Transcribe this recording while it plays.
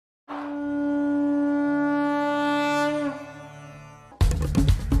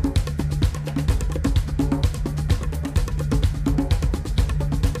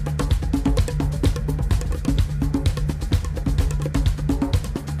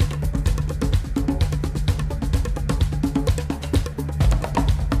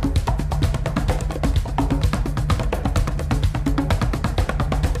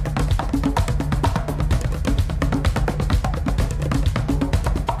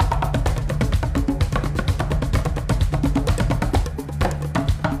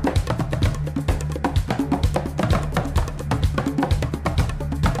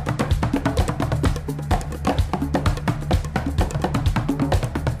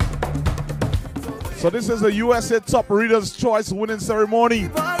So this is the USA Top Readers' Choice winning ceremony.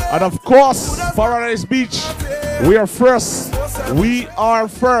 And of course, Paradise Beach, we are first. We are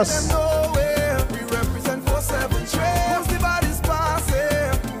first.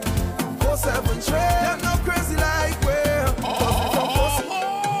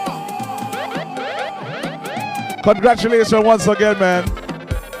 Congratulations once again, man.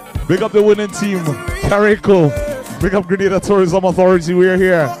 Big up the winning team, Carriacou. Big up Grenada Tourism Authority, we're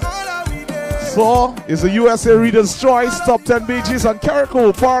here. So, it's the USA Reader's Choice, top 10 beaches, and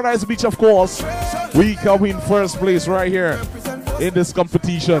Carriacou, Paradise Beach, of course. We come in first place right here in this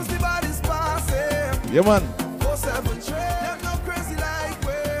competition. Yeah, man.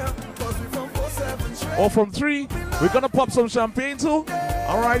 Oh, from 3, we're gonna pop some champagne too.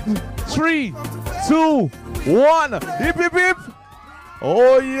 All right, 3, 2, 1. Hip, hip, hip.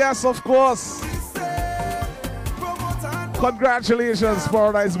 Oh, yes, of course. Congratulations,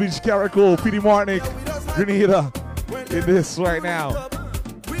 Paradise Beach, Carriacou, Petite, Martinique, Grenada, in this right now.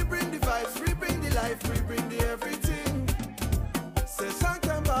 We bring the vibes, we bring the life, we bring the everything. Say something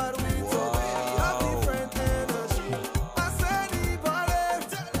about we have different energy. I said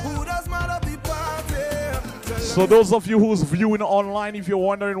who does matter the party? So those of you who's viewing online, if you're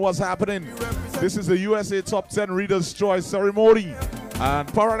wondering what's happening, this is the USA Top 10 Reader's Choice ceremony. And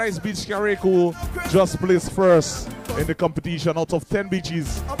Paradise Beach, Carriacou just placed first in the competition out of 10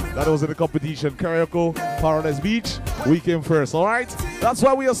 beaches that was in the competition. Carriacou, Paradise Beach, we came first, all right? That's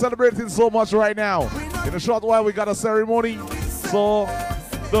why we are celebrating so much right now. In a short while, we got a ceremony, so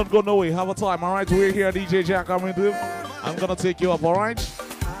don't go nowhere. Have a time, all right? We're here, DJ Jack. I'm going to take you up, all right?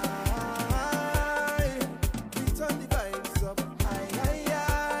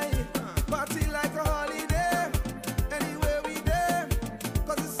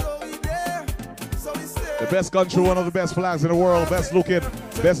 Best country, one of the best flags in the world, best looking,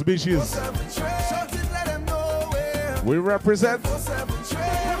 best beaches. We represent. This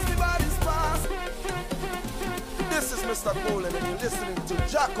is Mr. Cole and you're listening to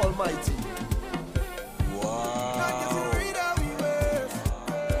Jack Almighty. Wow.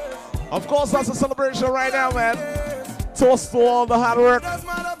 Of course, that's a celebration right now, man. Toast to all the hard work. I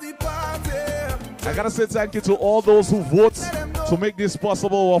gotta say thank you to all those who vote to make this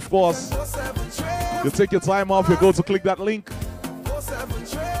possible, of course. You take your time off, you go to click that link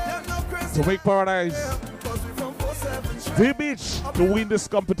to make Paradise the beach to win this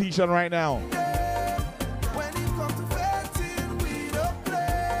competition right now.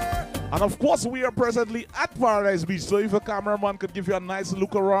 And of course, we are presently at Paradise Beach, so if a cameraman could give you a nice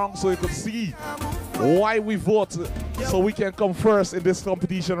look around so you could see why we vote, so we can come first in this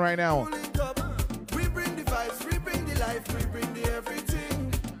competition right now. We bring the vibes, we bring the life, we bring the everything.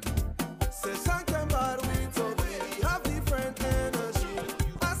 Say something about we have different energy.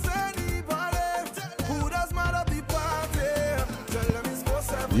 I said who does matter the party? Tell them it's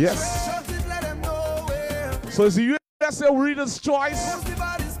 4-7. Yes. Let them know where. So it's the USA Reader's Choice.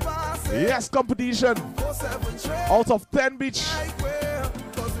 Yes, competition. Out of 10 beach,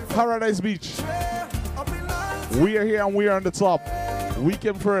 Paradise Beach. We are here and we are on the top. We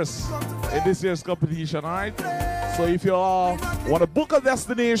came first in this year's competition, all right? So if you want to book a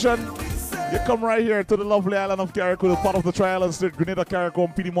destination, you come right here to the lovely island of Carriacou, part of the Tri-Island State, Grenada, Carriacou,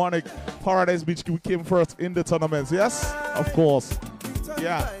 and Petite, Martinique, Paradise Beach. We came first in the tournaments, yes? Of course.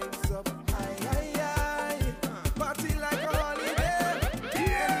 Yeah.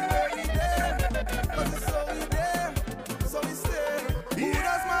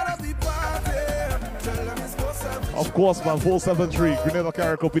 Of course, man, 473, Grenada,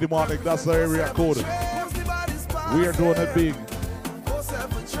 Carriacou, Petite, Martinique, that's the area code. We are doing it big.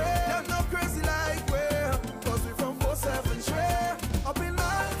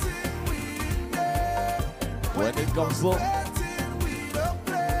 When it comes up.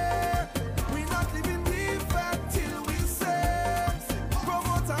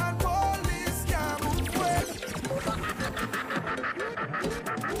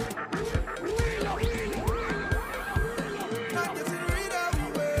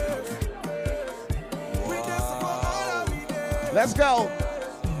 Let's go.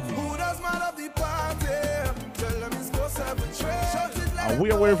 And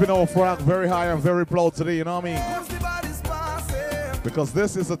we are waving our flag very high and very proud today, you know what I mean? Because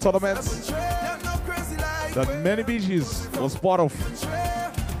this is a tournament that many beaches was part of.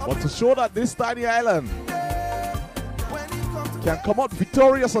 But to show that this tiny island can come out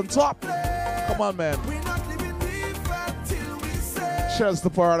victorious on top, come on, man. Cheers to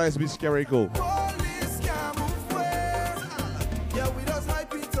Paradise Beach, Carriacou.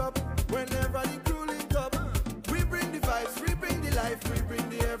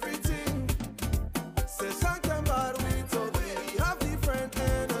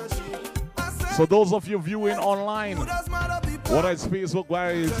 So those of you viewing online, whether it's Facebook,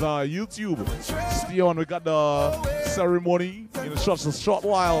 whether it's YouTube, stay on. We got the ceremony in just a short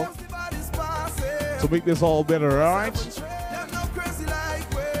while to make this all better, all right?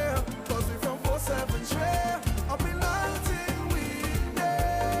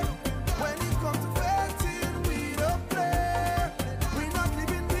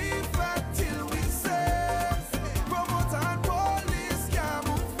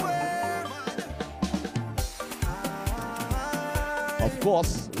 Of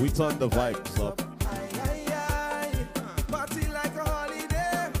course, we turn the vibes up. Party like a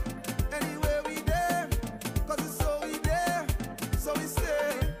holiday, anywhere we there, 'cause it's so we there, so we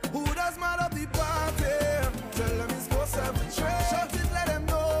say, who does matter the party? Tell them it's 4-7 trade. Shout it, let them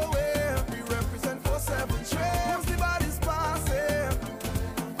know where we represent 4-7 trade. Who's the body's passing?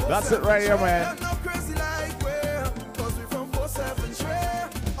 That's it right here, man.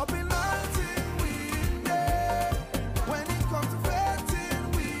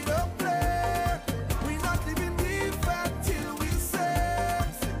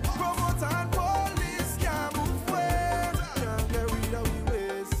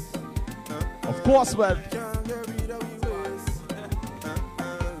 Of course, man.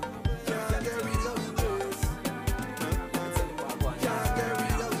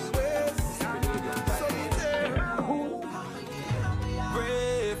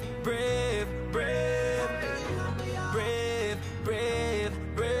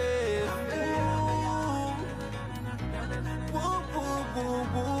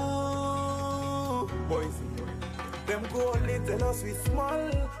 Them go tell us we small,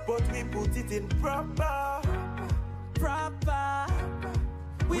 but we put it in proper.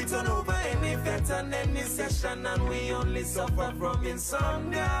 We turn over any vet and any session, and we only suffer from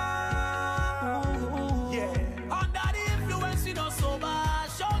insomnia. Yeah. Under the influence, we don't sober.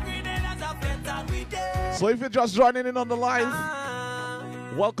 Show green as a vet and we dead. So if you're just joining in on the live,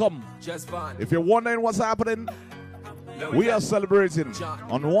 welcome. Just fun. If you're wondering what's happening, we are celebrating.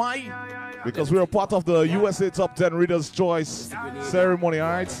 On why? Because we're part of the USA Top 10 Reader's Choice ceremony,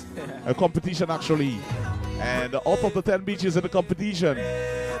 all right? A competition, actually. And out of the 10 beaches in the competition,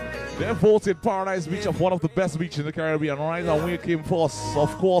 they voted Paradise Beach of one of the best beaches in the Caribbean, all right? And we came first,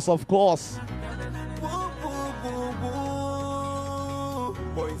 of course, of course.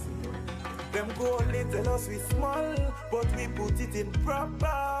 Boys, them go only tell us we small, but we put it in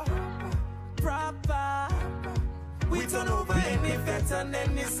proper. We turn over any vet and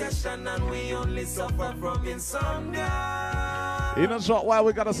any session, and we only suffer from insomnia. In a short while,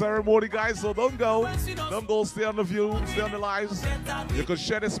 we got a ceremony, guys, so don't go. Don't go, stay on the view, stay on the lives. You could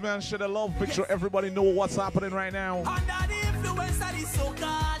share this, man, share the love. Make sure everybody know what's happening right now.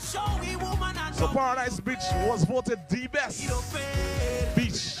 So Paradise Beach was voted the best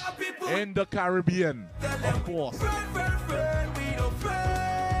beach in the Caribbean, of course.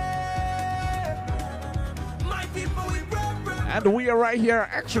 And we are right here,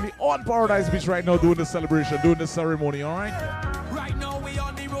 actually on Paradise Beach right now, doing the celebration, doing the ceremony, all right? Right now we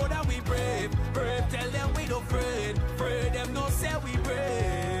on the road and we brave. Tell them we don't afraid. Them no say we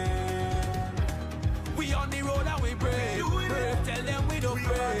brave. We on the road and we brave. Tell them we don't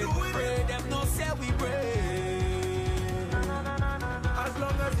afraid. Them no say we brave. As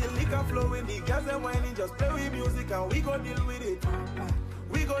long as the liquor flowing, the gas and whining, just play with music and we gon' deal with it.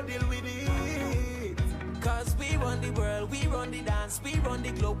 We gon' deal with it. Cause we run the world, we run the dance, we run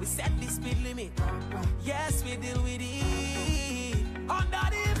the globe, we set the speed limit. Yes, we deal with it. Under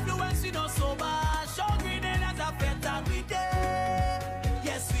the influence, we don't sober. Show green as a vet and we dead.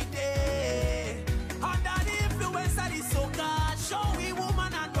 Yes, we dead. Under the influence of the soca, show we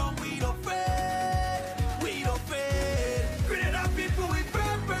woman and run, we don't afraid. We don't afraid. Green up people, we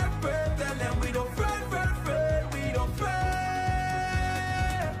afraid. Tell them we don't afraid. We don't afraid.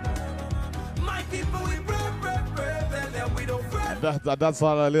 My people, we That's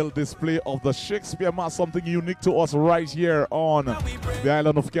a little display of the Shakespeare Mass, something unique to us right here on the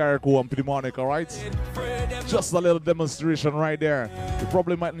island of Carriacou and Petite, all right? Just a little demonstration right there. You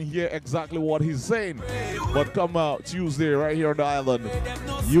probably mightn't hear exactly what he's saying, but come out Tuesday right here on the island.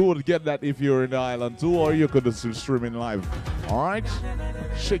 You would get that if you're in the island too, or you could just stream in live, all right?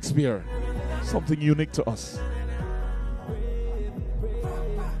 Shakespeare, something unique to us.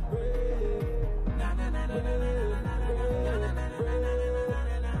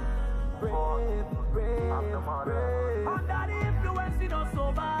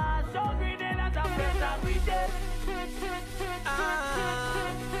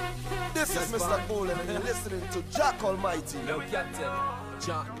 This is Mr. Bowling and you're listening to Jack Almighty. Look, Captain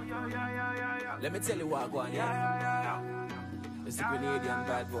John, let me tell you what I'm going on here. It's a Grenadian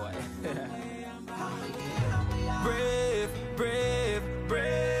bad boy. Brave, brave,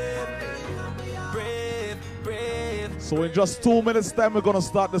 brave, brave, brave. So in just 2 minutes time, we're gonna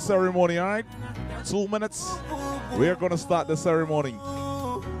start the ceremony, all right? 2 minutes, we're gonna start the ceremony.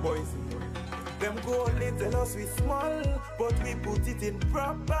 Boys, them go only tell us we small, but we put it in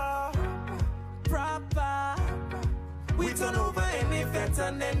proper. We turn over any vet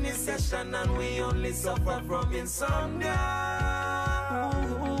and any session, and we only suffer from insomnia.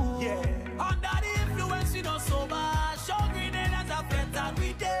 Yeah. Under the influence, we don't sober. Show grenade as a vet and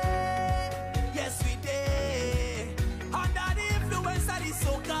we dead. Yes, we dead. Under the influence of the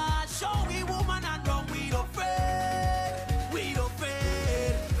soca, show we woman and run, we don't afraid. We don't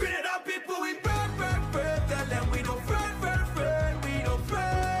afraid. Grenade up people, we burn. Tell them we don't afraid. We don't afraid.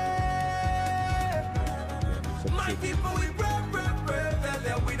 My people, we burn. Tell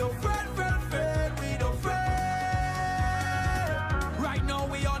them we don't afraid. We don't afraid. Right now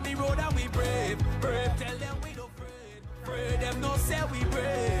we on the road and we brave. Tell them we don't afraid. Them no say we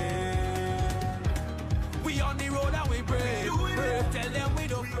brave. We on the road and we brave. Tell them we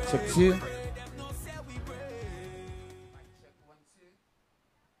don't afraid. Them no say we brave.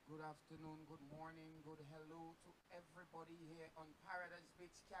 Good afternoon, good morning, good hello to everybody here on Paradise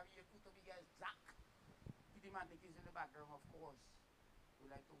Beach. Carriacou to be guys, Zach. Petite is in the background, of course. We'd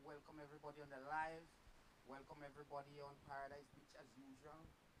like to welcome everybody on the live. Welcome everybody on Paradise Beach as usual.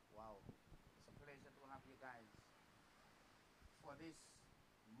 Wow, it's a pleasure to have you guys for this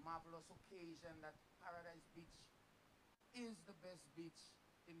marvelous occasion that Paradise Beach is the best beach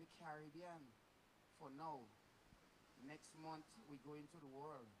in the Caribbean for now. Next month we're going to the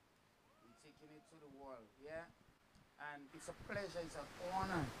world. We're taking it to the world, yeah? And it's a pleasure, it's an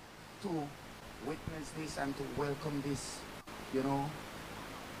honor to witness this and to welcome this, you know.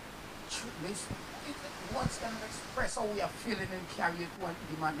 Words can express how we are feeling in Carriacou and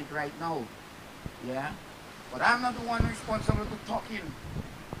Martinique right now, yeah? But I'm not the one responsible for talking.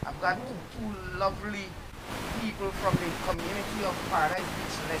 I've got two lovely people from the community of Paradise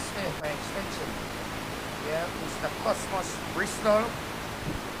Beach, Leicester, by extension. Yeah, Mr. Cosmos Bristol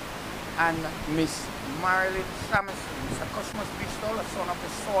and Miss Marilyn Samuelson. Mr. Cosmos Bristol, a son of the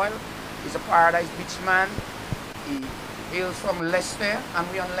soil, is a Paradise Beach man. He hails from Leicester,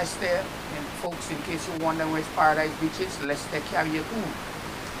 and we on Leicester. And folks, in case you wonder where Paradise Beach is, Leicester Carriacou.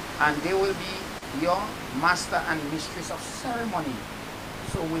 And they will be your master and mistress of ceremony.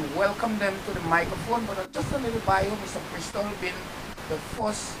 So we welcome them to the microphone, but just a little bio. Mr. Bristol been the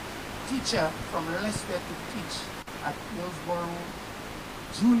first teacher from Leicester to teach at Hillsborough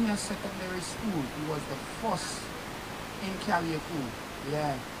Junior Secondary School. He was the first in Carriacou,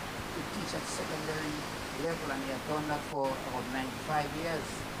 yeah, to teach at secondary level, and he had done that for about 95 years.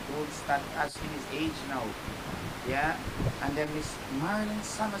 Don't start asking his age now, yeah. And then Miss Marilyn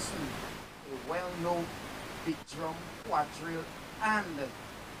Samuelson, a well-known big drum, quadrille, and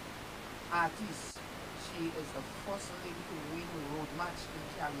artist. She is the first lady to win the road match in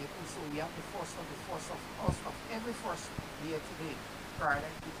Carriacou, so we have the first of every first here today.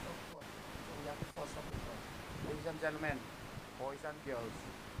 Paradise Beach, of course. So we have the first of the first. Ladies and gentlemen, boys and girls,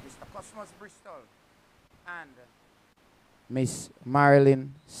 Mr. Cosmos Bristol and Miss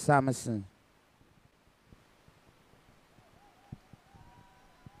Marilyn Samuelson.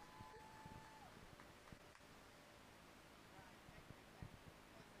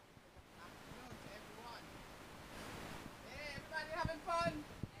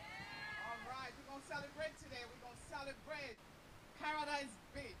 Paradise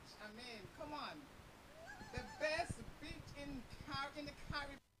Beach, I mean, come on. The best beach in the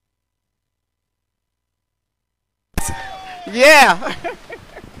Caribbean. Yeah.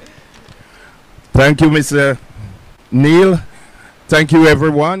 Thank you, Mr. Neil. Thank you,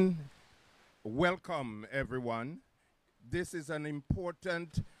 everyone. Welcome, everyone. This is an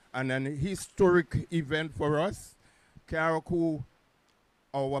important and an historic event for us. Carriacou,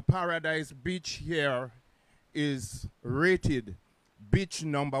 our Paradise Beach here, is rated beach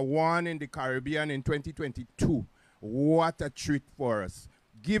 #1 in the Caribbean in 2022. What a treat for us.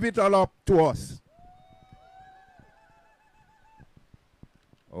 Give it all up to us.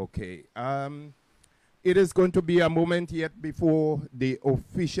 Okay. It is going to be a moment yet before the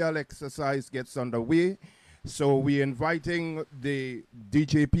official exercise gets underway. So we're inviting the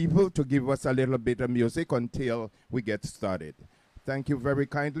DJ people to give us a little bit of music until we get started. Thank you very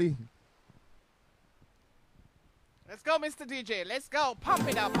kindly. Let's go, Mr. DJ. Let's go. Pump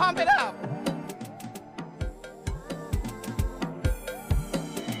it up. Pump it up.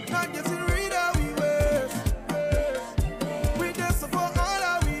 Not getting rid of we waste. We just support all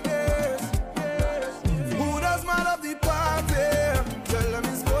our we days. Who does man of the party? Tell them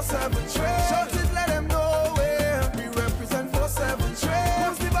it's 4-7 trade. Shut it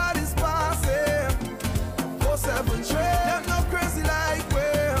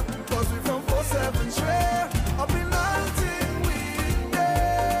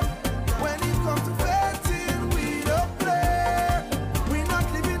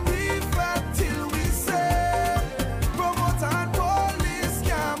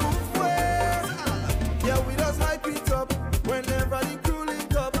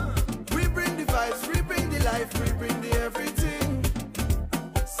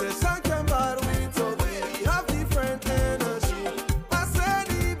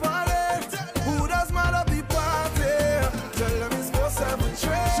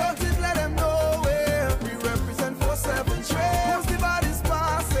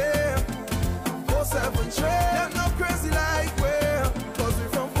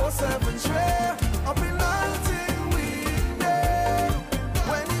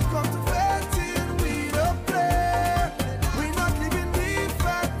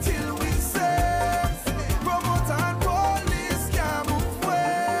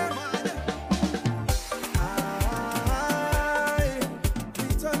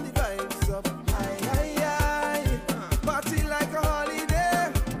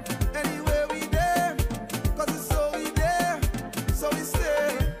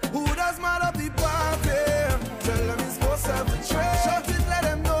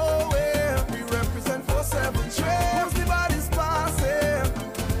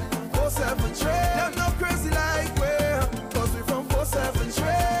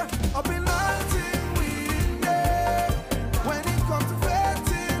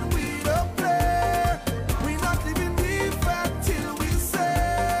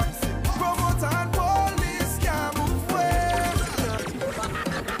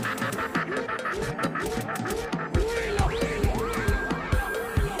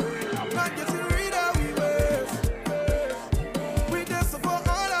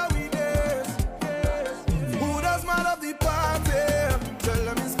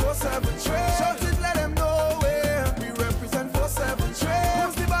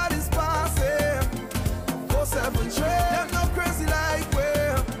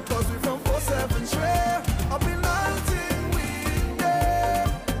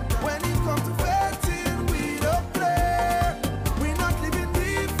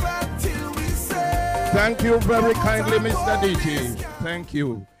Thank you very kindly, Mr. DJ. Thank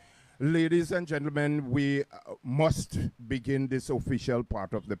you. Ladies and gentlemen, we must begin this official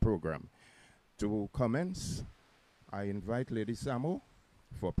part of the program. To commence, I invite Lady Samo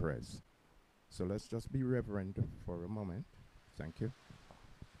for prayers. So let's just be reverent for a moment. Thank you.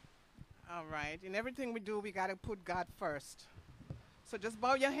 All right. In everything we do, we got to put God first. So just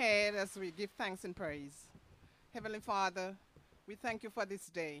bow your head as we give thanks and praise. Heavenly Father, we thank you for this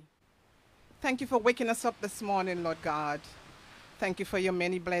day. Thank you for waking us up this morning, Lord God. Thank you for your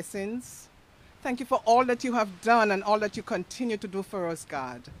many blessings. Thank you for all that you have done and all that you continue to do for us,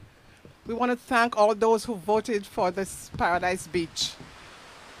 God. We want to thank all those who voted for this Paradise Beach.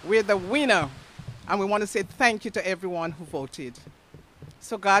 We're the winner, and we want to say thank you to everyone who voted.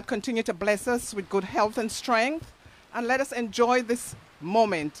 So God, continue to bless us with good health and strength, and let us enjoy this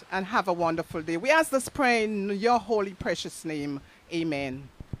moment and have a wonderful day. We ask this prayer in your holy, precious name. Amen.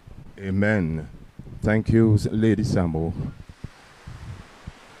 Amen. Thank you, Lady Samo.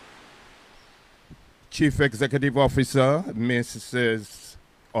 Chief Executive Officer, Miss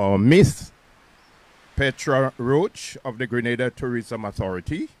Petra Roach of the Grenada Tourism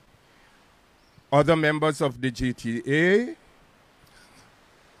Authority, other members of the GTA,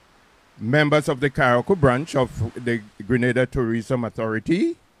 members of the Carriacou branch of the Grenada Tourism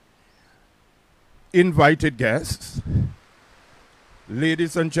Authority, invited guests,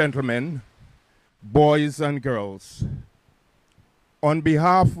 ladies and gentlemen, boys and girls, on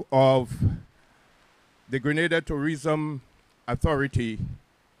behalf of the Grenada Tourism Authority,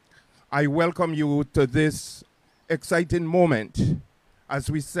 I welcome you to this exciting moment as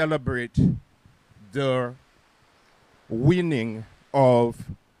we celebrate the winning of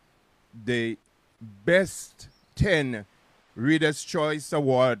the Best 10 Reader's Choice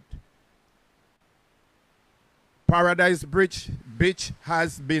Award. Paradise Beach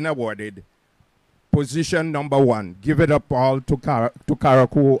has been awarded position number 1. Give it up all to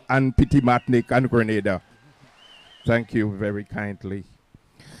Carriacou and Petite, Martinique and Grenada. Thank you very kindly.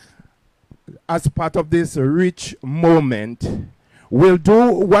 As part of this rich moment, we'll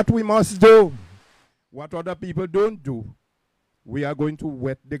do what we must do. What other people don't do. We are going to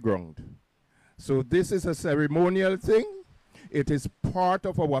wet the ground. So this is a ceremonial thing. It is part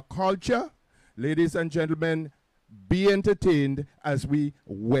of our culture. Ladies and gentlemen, be entertained as we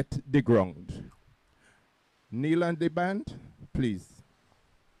wet the ground. Neil and the band, please.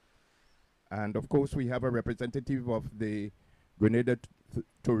 And of course, we have a representative of the Grenada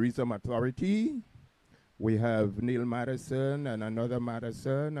Tourism Authority. We have Neil Madison and another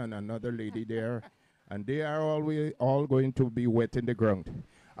Madison and another lady there. And they are all going to be wetting the ground.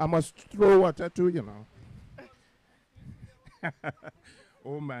 I must throw water too, you know.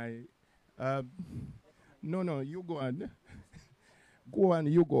 Oh my. No, you go on. Go on,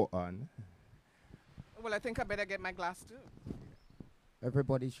 you go on. Well, I think I better get my glass too.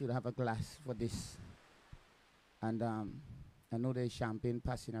 Everybody should have a glass for this. And I know there's champagne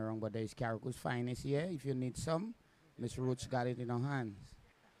passing around, but there's Carriacou's finest here. If you need some, Miss Roach got it in her hands.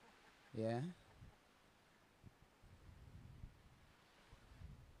 Yeah.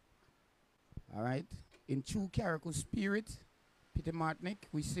 All right. In true Carriacou spirit, Petite Martinique,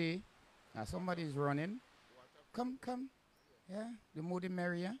 we say, somebody's running. Come. Yeah, the more the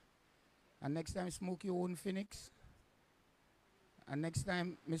merrier. And next time, smoke your own Phoenix. And next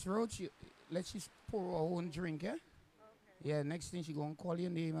time, Miss Roach, let's just pour our own drink, yeah? Okay. Yeah, next thing she gonna call your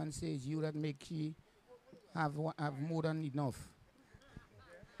name and say it's you that make she have more than enough.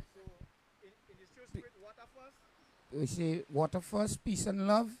 So, in this true spirit, water first? We say water first, peace and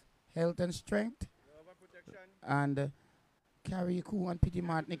love, health and strength. Love and protection. And Carriacou and Petite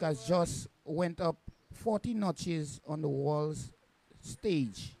Martinique has just went up 40 notches on the walls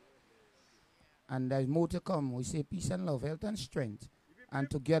stage. And there's more to come. We say peace and love, health and strength. And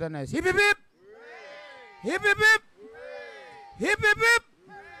togetherness. Hip hip hip! Hip hip hip! Hip hip hip!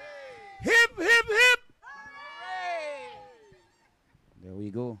 Hip hip hip! There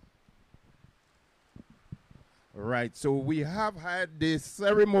we go. Right, so we have had this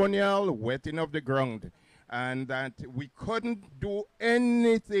ceremonial wetting of the ground, and that we couldn't do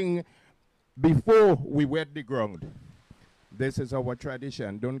anything before we wet the ground. This is our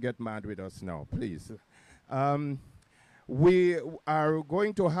tradition. Don't get mad with us now, please. We are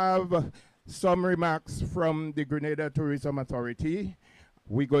going to have some remarks from the Grenada Tourism Authority.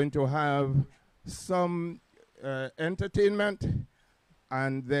 We're going to have some entertainment,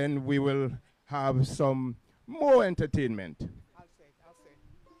 and then we will have some more entertainment. I'll say.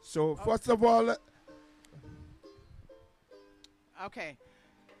 So first of all, Okay.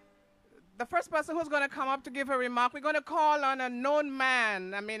 The first person who's going to come up to give a remark, we're going to call on a known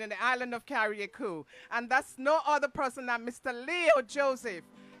man, in the island of Carriacou. And that's no other person than Mr. Leo Joseph.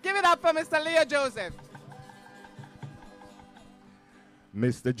 Give it up for Mr. Leo Joseph.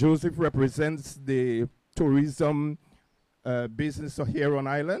 Mr. Joseph represents the tourism business here on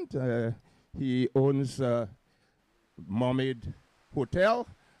island. He owns Mermaid Hotel.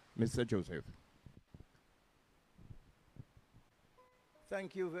 Mr. Joseph.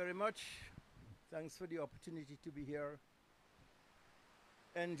 Thank you very much. Thanks for the opportunity to be here,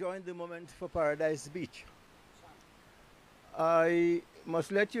 enjoying the moment for Paradise Beach. I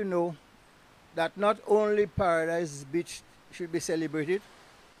must let you know that not only Paradise Beach should be celebrated,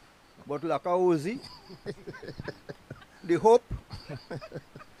 but Lakauzi, the Hope,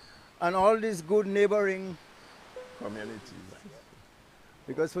 and all these good neighboring communities.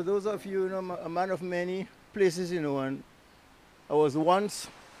 Because for those of you, a man of many places, and I was once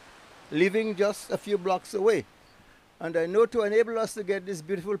living just a few blocks away. And I know to enable us to get this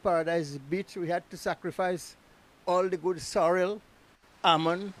beautiful Paradise Beach, we had to sacrifice all the good sorrel,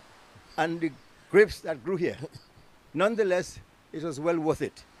 almond, and the grapes that grew here. Nonetheless, it was well worth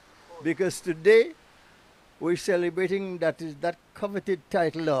it. Because today, we're celebrating that coveted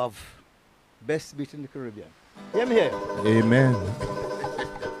title of Best Beach in the Caribbean. Hear me here. Amen.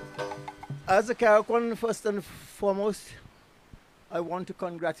 As a Carriacouan, first and foremost, I want to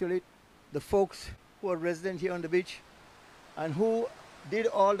congratulate the folks who are resident here on the beach and who did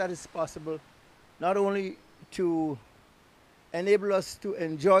all that is possible, not only to enable us to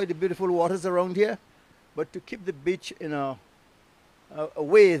enjoy the beautiful waters around here, but to keep the beach in a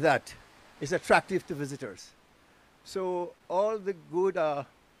way that is attractive to visitors. So all the good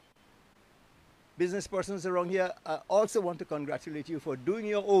business persons around here, I also want to congratulate you for doing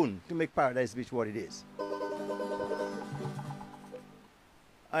your own to make Paradise Beach what it is.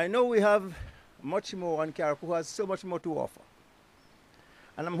 I know we have much more, and Carriacou has so much more to offer.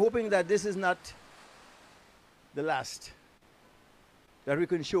 And I'm hoping that this is not the last, that we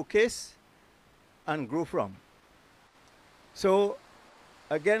can showcase and grow from. So,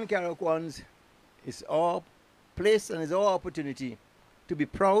 again, Carriacouans, it's our place and it's our opportunity to be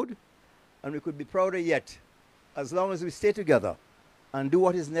proud, and we could be prouder yet, as long as we stay together and do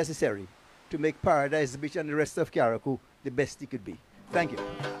what is necessary to make Paradise Beach and the rest of Carriacou the best it could be. Thank you.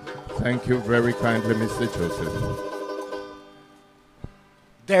 Thank you very kindly, Mr. Joseph.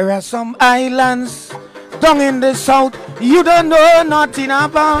 There are some islands down in the south you don't know nothing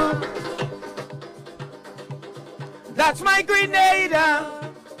about. That's my Grenada,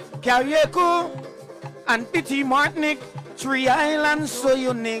 Carriacou, and Petite Martinique, 3 islands so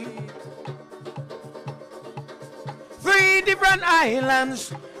unique. 3 different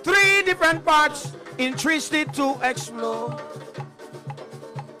islands, 3 different parts, interested to explore.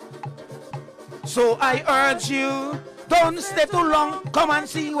 So I urge you, don't stay too long, come and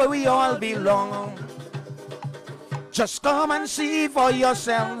see where we all belong. Just come and see for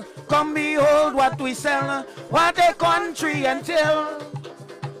yourself, come behold what we sell, what a country and tell.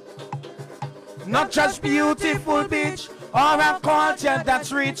 Not just beautiful beach, or a culture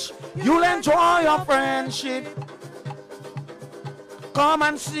that's rich, you'll enjoy your friendship. Come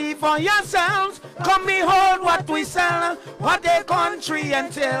and see for yourselves, come behold what we sell, what a country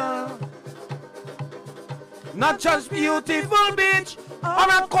and tell. Not just beautiful beach, or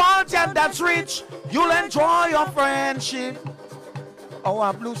a culture that's rich, you'll enjoy your friendship.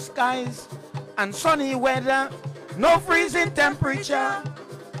 Our blue skies and sunny weather, no freezing temperature.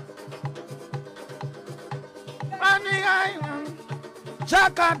 On the island,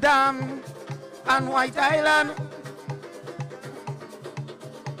 Jackadam and White Island.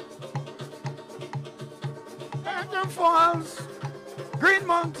 Niagara Falls, Green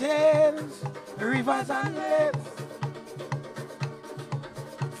Mountains, rivers and lakes.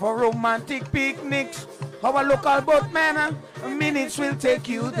 For romantic picnics, our local boatmen, minutes will take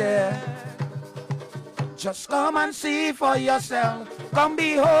you there. Just come and see for yourself, come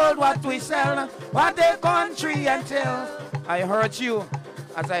behold what we sell, what a country and tell. I heard you,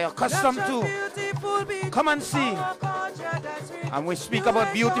 as I accustomed to, come and see. And we speak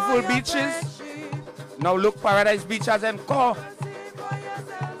about beautiful beaches. Now look, Paradise Beach has encore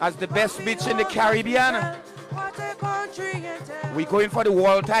as the best beach in the Caribbean. We're going for the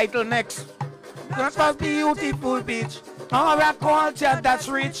world title next. Not a beautiful beach, or a culture that's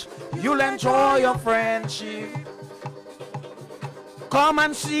rich, you'll enjoy your friendship. Come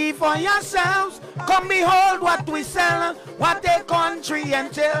and see for yourselves, come behold what we sell, what a country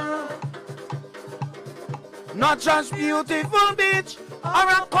and tell. Not just beautiful beach, or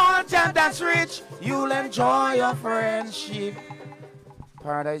a culture that's rich, you'll enjoy your friendship.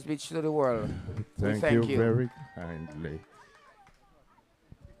 Paradise Beach to the world. Thank you very kindly.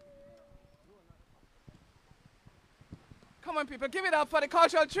 Come on, people, give it up for the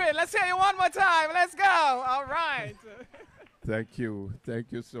cultural train. Let's hear you one more time. Let's go. All right. Thank you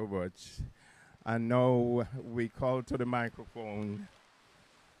so much. And now we call to the microphone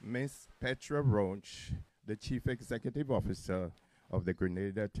Miss Petra Roach, the Chief Executive Officer of the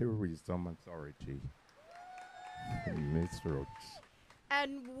Grenada Tourism Authority. Miss Roach.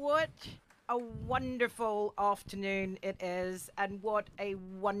 And what a wonderful afternoon it is, and what a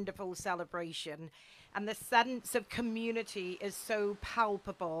wonderful celebration. And the sense of community is so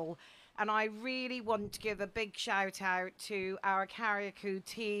palpable. And I really want to give a big shout out to our Carriacou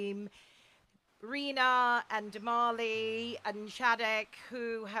team, Rena and Damali and Shadek,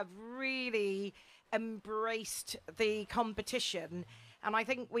 who have really embraced the competition. And I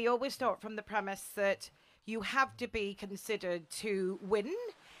think we always start from the premise that you have to be considered to win.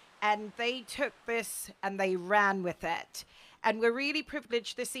 And they took this and they ran with it. And we're really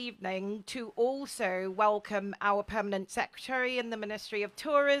privileged this evening to also welcome our Permanent Secretary in the Ministry of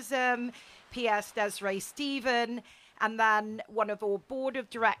Tourism, P.S. Desiree Stephen, and then one of our board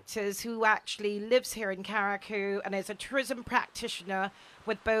of directors who actually lives here in Carriacou and is a tourism practitioner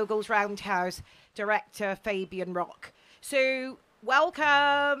with Bogle's Roundhouse, Director Fabian Rock. So,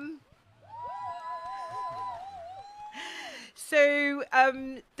 welcome. So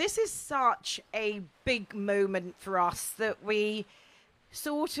this is such a big moment for us that we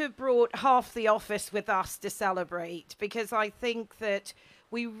sort of brought half the office with us to celebrate, because I think that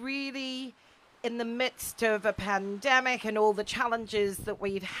we really, in the midst of a pandemic and all the challenges that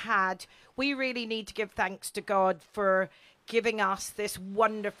we've had, we really need to give thanks to God for giving us this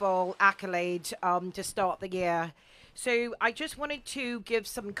wonderful accolade to start the year. So I just wanted to give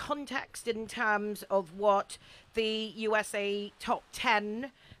some context in terms of what the USA Top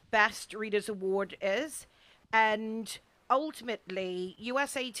 10 Best Readers Award is. And ultimately,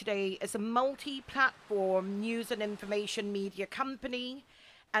 USA Today is a multi-platform news and information media company,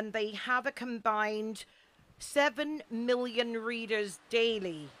 and they have a combined 7 million readers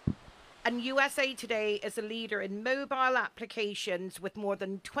daily. And USA Today is a leader in mobile applications with more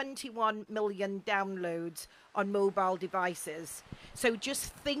than 21 million downloads on mobile devices. So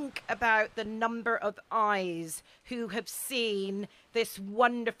just think about the number of eyes who have seen this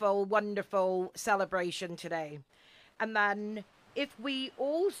wonderful, wonderful celebration today. And then if we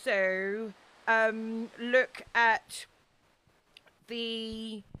also look at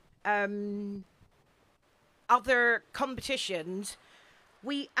the other competitions,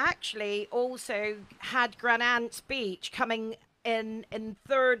 we actually also had Grenada Beach coming in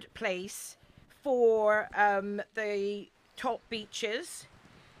third place for the top beaches.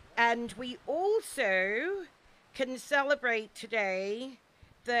 And we also can celebrate today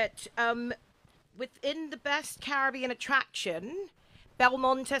that within the best Caribbean attraction,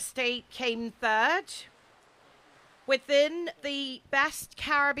 Belmont Estate came third. Within the best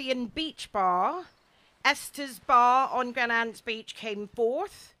Caribbean beach bar, Esther's Bar on Grenada Beach came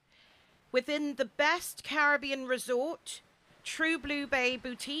fourth. Within the best Caribbean resort, True Blue Bay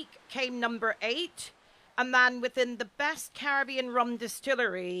Boutique came number 8. And then within the best Caribbean rum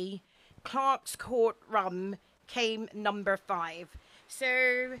distillery, Clark's Court Rum came number 5.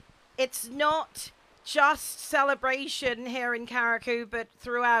 So it's not just celebration here in Carriacou, but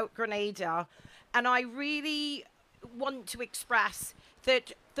throughout Grenada. And I really want to express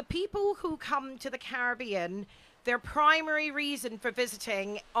that the people who come to the Caribbean, their primary reason for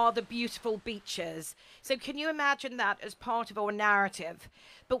visiting are the beautiful beaches. So can you imagine that as part of our narrative?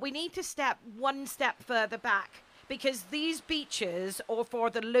 But we need to step one step further back, because these beaches are for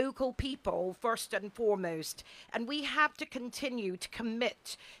the local people first and foremost. And we have to continue to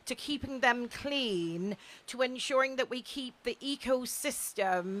commit to keeping them clean, to ensuring that we keep the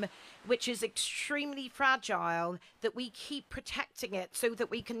ecosystem, which is extremely fragile, that we keep protecting it so that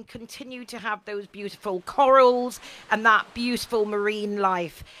we can continue to have those beautiful corals and that beautiful marine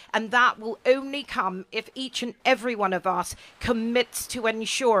life. And that will only come if each and every one of us commits to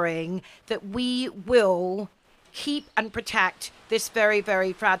ensuring that we will keep and protect this very,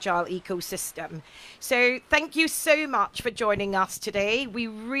 very fragile ecosystem. So thank you so much for joining us today. We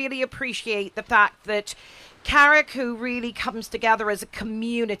really appreciate the fact that Carriacou really comes together as a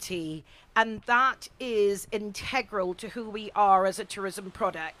community, and that is integral to who we are as a tourism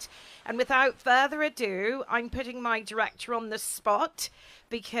product. And without further ado, I'm putting my director on the spot,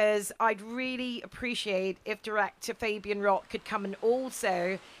 because I'd really appreciate if Director Fabian Rock could come and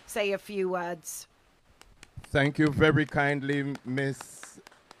also say a few words. Thank you very kindly, Miss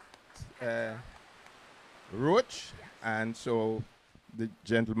Roach. And so the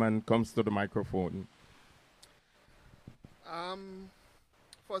gentleman comes to the microphone.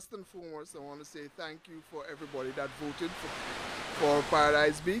 First and foremost, I want to say thank you for everybody that voted for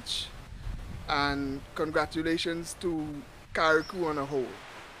Paradise Beach, and congratulations to Carriacou on a whole.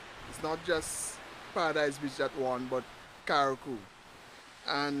 It's not just Paradise Beach that won, but Carriacou.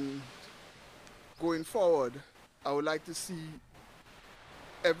 And going forward, I would like to see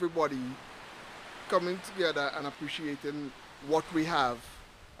everybody coming together and appreciating what we have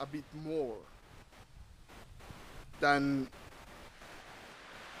a bit more than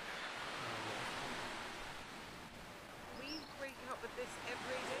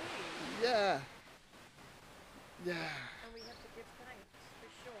yeah. Yeah. And we have to give thanks, for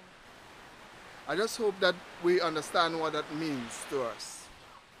sure. I just hope that we understand what that means to us.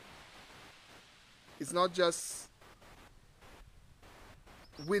 It's not just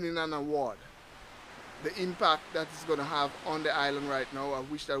winning an award. The impact that it's going to have on the island right now, I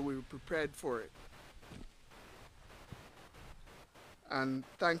wish that we were prepared for it. And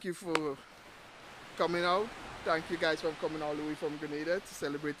thank you for coming out. Thank you guys for coming all the way from Grenada to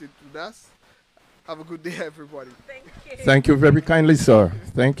celebrate it with us. Have a good day, everybody. Thank you. Thank you very kindly, sir.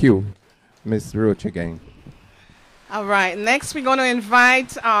 Thank you, Ms. Roach again. All right. Next, we're going to invite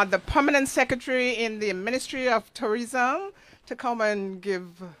the permanent secretary in the Ministry of Tourism to come and give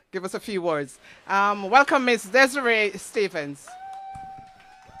us a few words. Welcome, Ms. Desiree Stevens.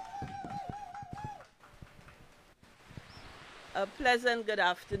 A pleasant good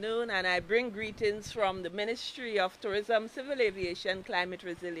afternoon, and I bring greetings from the Ministry of Tourism, Civil Aviation, Climate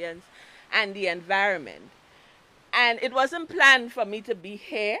Resilience, and the Environment. And it wasn't planned for me to be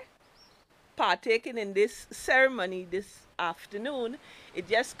here, partaking in this ceremony this afternoon. It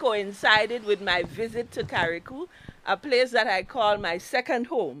just coincided with my visit to Carriacou, a place that I call my second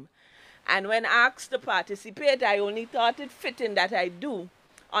home. And when asked to participate, I only thought it fitting that I do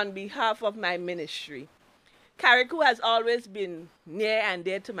on behalf of my ministry. Carriacou has always been near and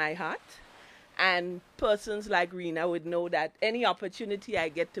dear to my heart, and persons like Rena would know that any opportunity I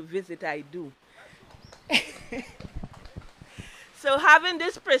get to visit, I do. So having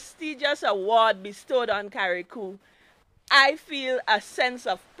this prestigious award bestowed on Carriacou, I feel a sense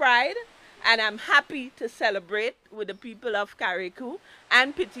of pride, and I'm happy to celebrate with the people of Carriacou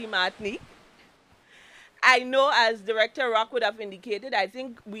and Petite, Martinique. I know, as Director Rock would have indicated, I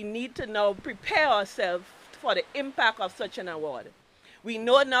think we need to now prepare ourselves for the impact of such an award. We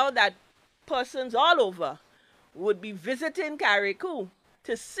know now that persons all over would be visiting Carriacou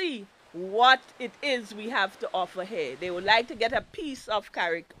to see what it is we have to offer here. They would like to get a piece of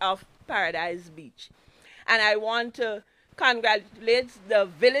Paradise Beach. And I want to congratulate the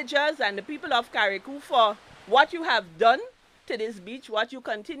villagers and the people of Carriacou for what you have done to this beach, what you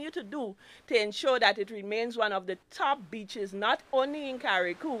continue to do to ensure that it remains one of the top beaches, not only in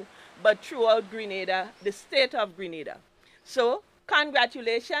Carriacou, but throughout Grenada, the state of Grenada. So,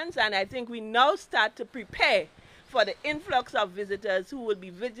 congratulations, and I think we now start to prepare for the influx of visitors who will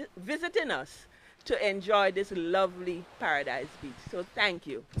be visiting us to enjoy this lovely Paradise Beach. So, thank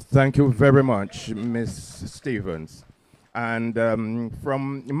you. Thank you very much, Ms. Stevens. And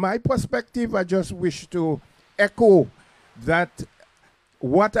from my perspective, I just wish to echo that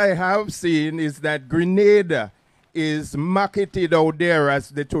what I have seen is that Grenada is marketed out there as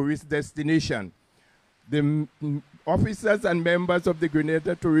the tourist destination. The officers and members of the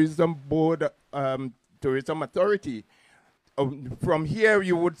Grenada Tourism Board, Tourism Authority, from here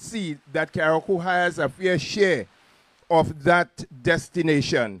you would see that Carriacou has a fair share of that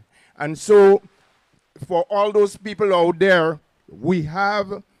destination. And so for all those people out there, we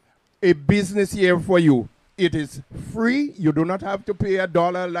have a business here for you. It is free. You do not have to pay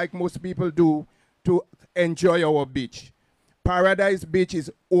 $1 like most people do to enjoy our beach. Paradise Beach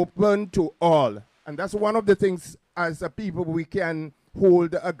is open to all. And that's one of the things as a people we can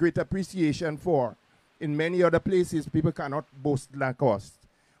hold a great appreciation for. In many other places, people cannot boast like us.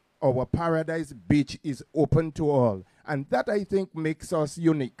 Our Paradise Beach is open to all. And that, I think, makes us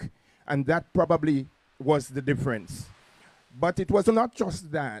unique. And that probably was the difference. But it was not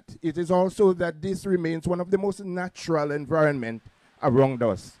just that. It is also that this remains one of the most natural environment around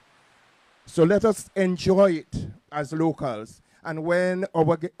us. So let us enjoy it as locals. And when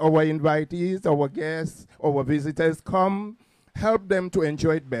our invitees, our guests, our visitors come, help them to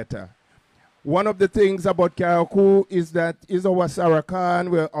enjoy it better. One of the things about Carriacou is that is our Sarakan,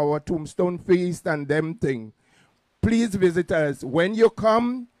 where our tombstone feast and them thing. Please, visitors, when you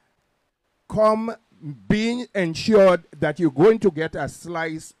come being ensured that you're going to get a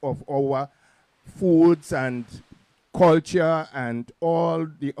slice of our foods and culture and all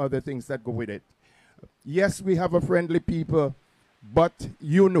the other things that go with it. Yes, we have a friendly people, But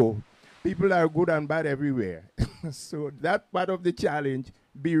you know, people are good and bad everywhere. So that part of the challenge,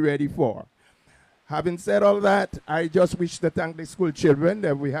 be ready for. Having said all that, I just wish to thank the school children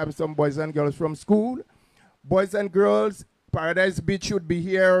that we have some boys and girls from school. Boys and girls, Paradise Beach should be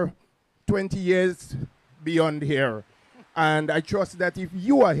here 20 years beyond here. And I trust that if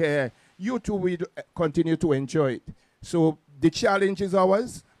you are here, you too will continue to enjoy it. So the challenge is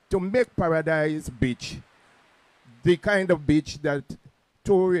ours to make Paradise Beach the kind of beach that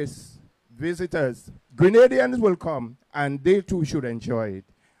tourists, visitors, Grenadians will come and they too should enjoy it.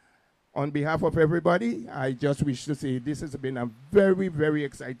 On behalf of everybody, I just wish to say this has been a very, very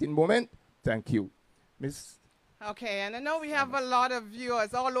exciting moment. Thank you. Miss. Okay, and I know we have a lot of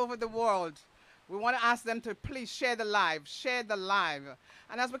viewers all over the world. We want to ask them to please share the live, share the live.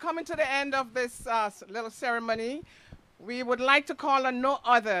 And as we're coming to the end of this little ceremony, we would like to call on no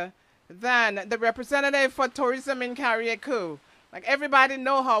other than the representative for tourism in Carriacou. Like everybody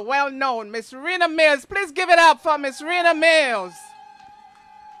know her, well known, Miss Rena Mills. Please give it up for Miss Rena Mills.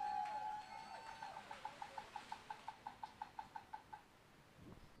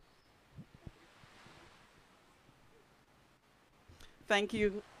 Thank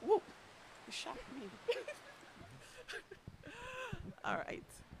you. Woo, you shocked me. All right,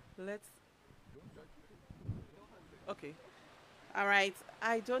 let's. Okay. All right.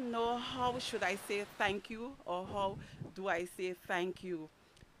 I don't know how should I say thank you or how do I say thank you.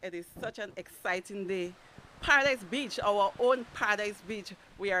 It is such an exciting day. Paradise Beach, our own Paradise Beach.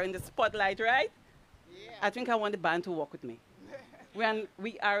 We are in the spotlight, right? Yeah. I think I want the band to walk with me.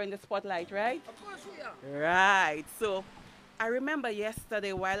 We are in the spotlight, right? Of course we are. Right. So I remember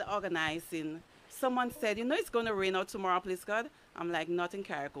yesterday while organizing, someone said, you know it's going to rain out tomorrow, please God. I'm like, not in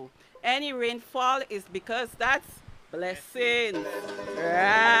Carriacou. Any rainfall is because that's blessings.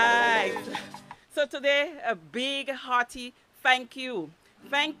 Right. So today, a big hearty thank you.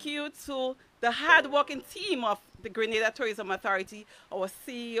 Thank you to the hard-working team of the Grenada Tourism Authority, our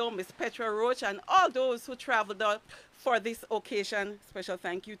CEO, Ms. Petra Roach, and all those who traveled out for this occasion. Special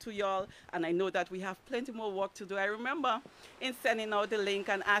thank you to y'all, and I know that we have plenty more work to do. I remember in sending out the link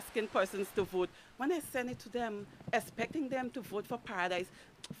and asking persons to vote, when I sent it to them, expecting them to vote for Paradise,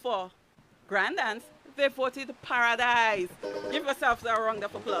 for Grand Dance, they voted Paradise. Give yourselves a round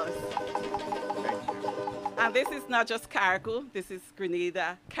of applause. And this is not just Carriacou, this is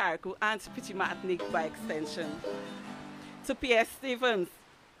Grenada, Carriacou, and Petite Martinique by extension. To P.S. Stevens,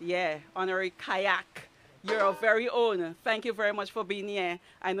 yeah, honorary kayak, you're our very own. Thank you very much for being here.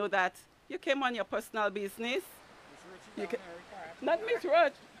 I know that you came on your personal business. Not Miss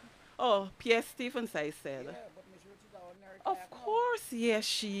Roach. Oh, P.S. Stevens, I said. Yeah, but Miss Roach is our ordinary kayak. Of course, yes,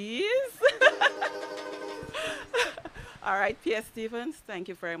 she is. All right, P.S. Stevens, thank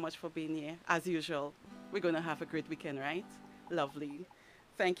you very much for being here, as usual. We're going to have a great weekend, right? Lovely.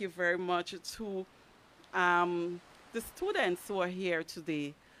 Thank you very much to the students who are here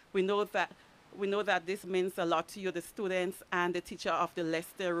today. We know that this means a lot to you, the students and the teacher of the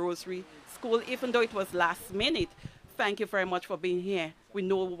Leicester Rosary School, even though it was last minute. Thank you very much for being here. We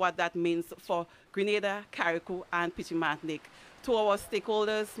know what that means for Grenada, Carriacou, and Petite Martinique. To our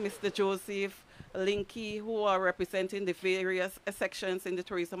stakeholders, Mr. Joseph, Linky, who are representing the various sections in the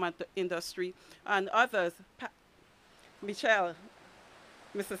tourism industry, and others, Michelle,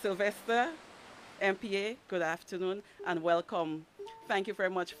 Mr. Sylvester, MPA, good afternoon and welcome. Thank you very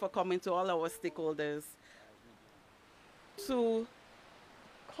much for coming to all our stakeholders. To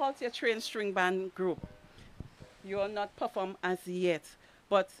Culture Train String Band Group, you are not performed as yet,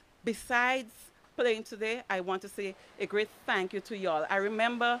 but besides playing today, I want to say a great thank you to y'all. I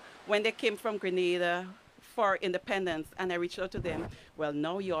remember when they came from Grenada for independence and I reached out to them. Well,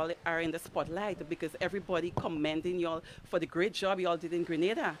 now y'all are in the spotlight because everybody commending y'all for the great job y'all did in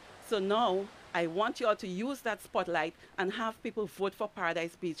Grenada. So now I want y'all to use that spotlight and have people vote for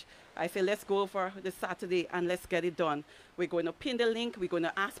Paradise Beach. I say let's go for the Saturday and let's get it done. We're going to pin the link, we're going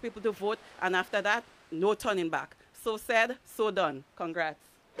to ask people to vote, and after that, no turning back. So said, so done. Congrats.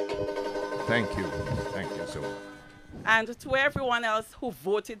 Thank you. Thank you so much. And to everyone else who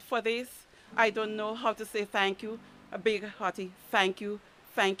voted for this, I don't know how to say thank you. A big hearty thank you.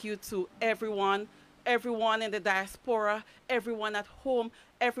 Thank you to everyone, everyone in the diaspora, everyone at home,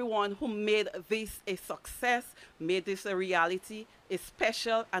 everyone who made this a success, made this a reality, a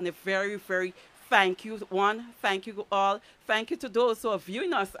special and a very, very thank you. Thank you all. Thank you to those who are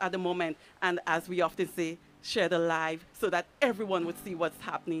viewing us at the moment. And as we often say, share the live so that everyone would see what's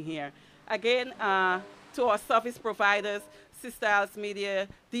happening here. Again, to our service providers, Sister Alice Media,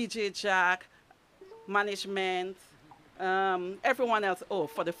 DJ Jack, management, everyone else. Oh,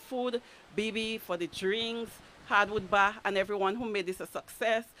 for the food, BB, for the drinks, Hardwood Bar, and everyone who made this a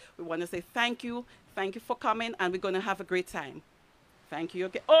success. We want to say thank you. Thank you for coming, and we're going to have a great time. Thank you.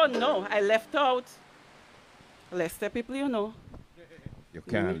 Okay. Oh, no, I left out Leicester people, you know. You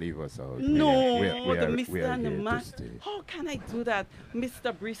can't leave us out. No, we the are Mr. and the here to Man. stay. How can I do that?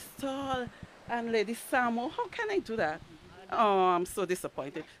 Mr. Bristol and Lady Samo, how can I do that? Oh, I'm so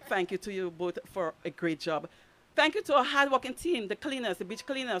disappointed. Thank you to you both for a great job. Thank you to our hardworking team, the cleaners, the beach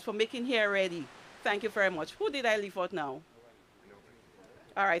cleaners, for making here ready. Thank you very much. Who did I leave out now?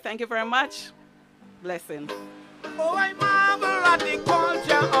 All right, thank you very much. Blessings. Oh, I marvel at the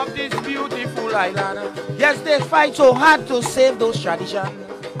culture of this beautiful island. Yes, they fight so hard to save those traditions.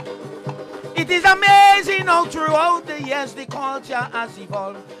 It is amazing how throughout the years the culture has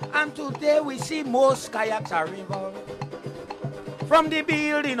evolved. And today we see most kayaks are involved. From the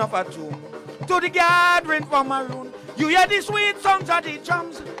building of a tomb to the gathering for maroon, you hear the sweet songs of the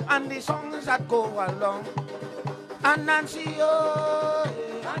chums and the songs that go along. Anansi oh,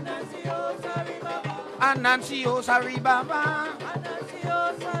 Anansi oh, sorry baba. Anansi oh, sorry baba. Anansi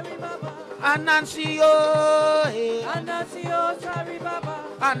oh, sorry baba. Anansi oh, Anansi oh, sorry baba.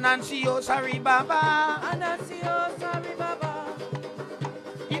 Anansi oh, sorry baba. Anansi oh, sorry baba.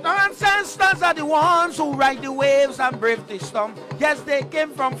 Our ancestors are the ones who ride the waves and brave the storm. Yes, they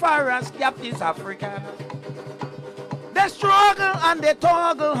came from far as captives Africa. They struggle and they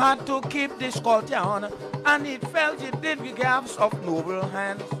toggle hard to keep this culture on, and it felt it did with gaps of noble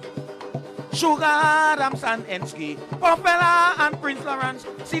hands. Sugar Adams and Ensky, Popella and Prince Lawrence,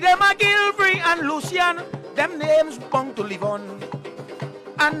 see them McGilvery and Lucian, them names bound to live on.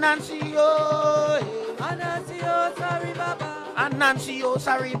 Anansi oh, Anansi oh, sorry baba. Anansi oh,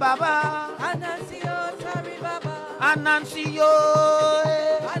 sorry baba. Anansi oh, sorry baba. Anansi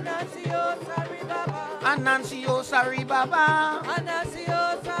oh, Anansi oh, sorry baba. Anansi oh, sorry baba. Anansi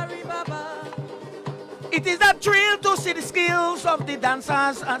oh, sorry baba. It is a thrill to see the skills of the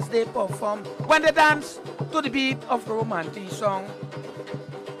dancers as they perform when they dance to the beat of romantic song.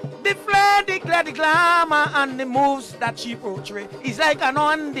 The flair, the glare, the glamour, and the moves that she portrays is like an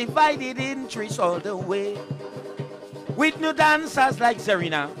undivided interest all the way. With new dancers like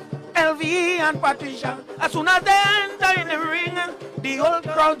Serena, LV, and Patricia, as soon as they enter in the ring, the whole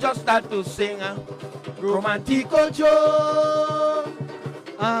crowd just start to sing. Romantico Joe,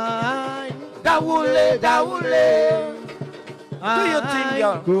 ay, Dawule, Dawule. Do you think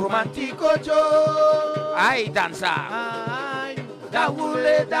you're Romantico Joe? Ay, dancer. Ay,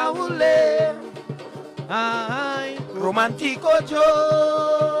 Dawule, Dawule. Ay, Romantico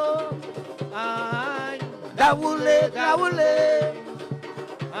Joe. Ay, Dawule, Dawule.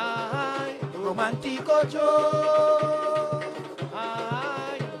 Ay, Romantico Joe.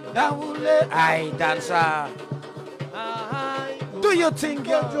 Ay, Dawule. Ay, dancer. Ay, do you think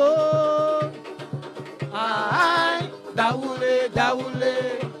you're Joe? Ay, Dawule,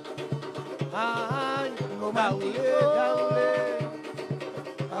 Dawule. Ay, Romantico, Dawule.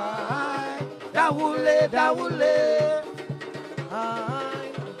 Ay, Dawule, Dawule.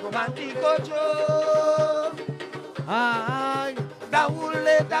 Ay, Romantico Joe. Ay,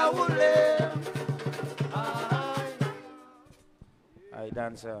 Dawule, Dawule. Ay,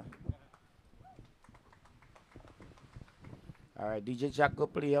 dancer. All right, DJ Jack go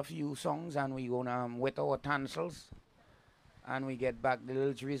play a few songs and we gonna wet our tonsils and we get back the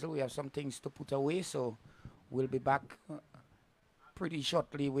little drizzle. We have some things to put away, so we'll be back pretty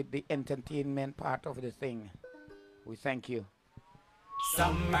shortly with the entertainment part of the thing. We thank you.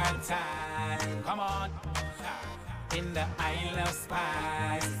 Summertime, come on, in the Isle of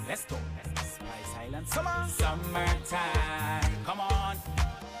Spice. Let's go, Spice Island. Come on. Summertime, come on,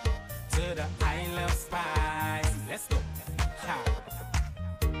 to the Isle of Spice. Let's go.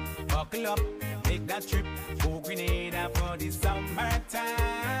 Buckle up, take that trip, go Grenada for the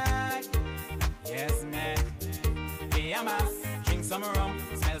summertime. Yes, man. Be a mass, drink some rum,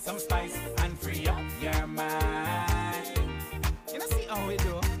 smell some spice, and free up your mind. You know, see how we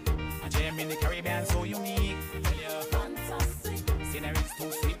do. A gem in the Caribbean so unique. Tell you, fantastic. Sceneries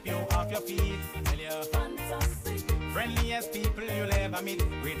to sweep you off your feet. Tell you, fantastic. Friendliest people you'll ever meet.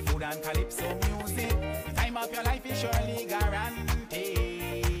 Great food and calypso music. The time of your life is surely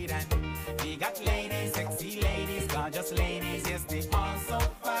guaranteed. And we got ladies, sexy ladies, gorgeous ladies. Yes, they all so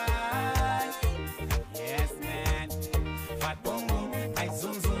fine. Yes, man. Fat boom boom, tight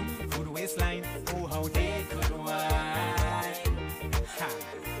zoom zoom, good waistline. Oh, how they could wine. Ha.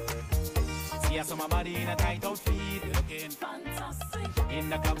 See a summer body in a tight outfit, looking fantastic. In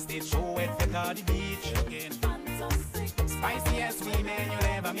the club stage show at the beach, looking fantastic. Spiciest women you'll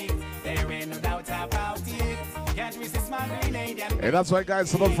ever meet, there ain't no doubt about it. Can't resist my Grenadian. And that's right, guys.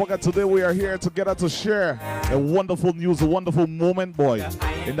 So don't forget, today we are here together to share a wonderful news, a wonderful moment, boy.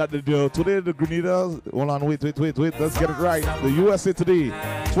 In that today the Grenada, hold on, wait. Let's get it right. The USA Today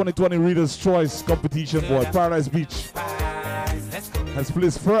 2020 Reader's Choice competition, boy. Paradise Beach has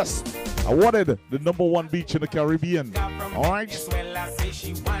placed first, awarded the #1 beach in the Caribbean. All right.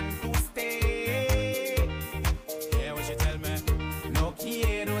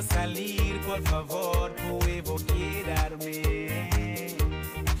 Salir, por favor, puedo quedarme.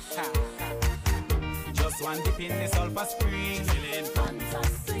 Just one dip in the sulfur spring, feeling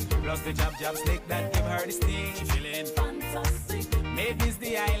fantastic. Plus the jab snake that give her the sting, feeling fantastic. Made this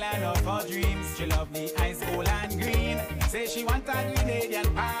the island of her dreams. She love the ice cold and green. Say she want a Grenadian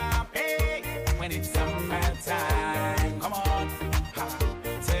papi when it's summertime. Come on,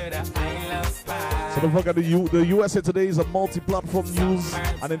 to the island spy. So don't forget, the USA Today is a multi-platform news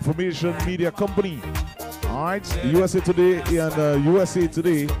and information media company. All right, the USA Today and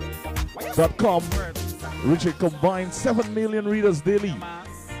usatoday.com reach a combined 7 million readers daily.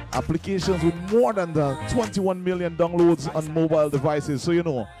 Applications with more than 21 million downloads on mobile devices. So you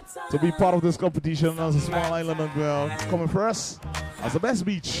know, to be part of this competition as a small island coming first as the best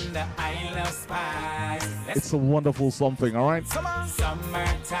beach, it's a wonderful something. All right.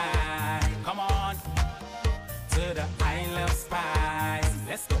 Summertime, come on to the Isle of Spice.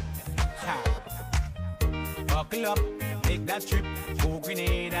 Let's go. Buckle up, take that trip, go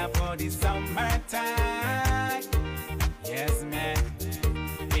Grenada for the summertime. Yes, man.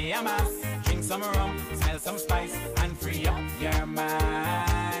 Be a mass, drink some rum, smell some spice, and free up your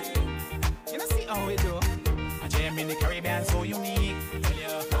mind. You know, see how we do. A gem in the Caribbean so unique.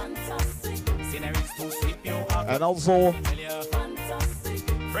 Fantastic. Sceneries to sweep you up. And also,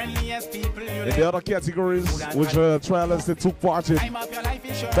 friendliest people in the other categories, which trialists they took part in,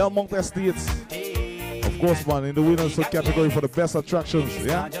 Belmont Estates, of course, man, in the winners category for the best attractions,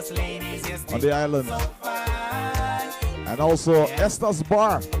 yeah, on the island. And also Esther's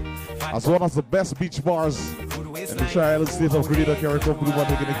Bar as one of the best beach bars in the Tri-Island state of Grenada, Carriacou, in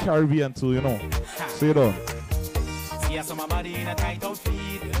the Caribbean too, you know. So you know.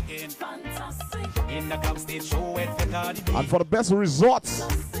 And for the best resorts,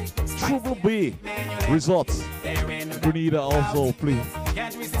 Trouble Bay Resorts, Grenada also play.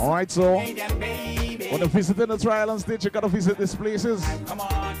 Alright, so when you visit in the Tri-Island state, you gotta visit these places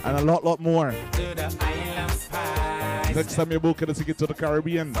and a lot more. Next time you're booking a ticket to the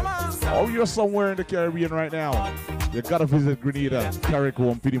Caribbean, or you're somewhere in the Caribbean right now, you gotta visit Grenada, Carriacou,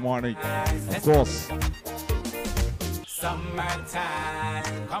 and Petite, of course. Summertime,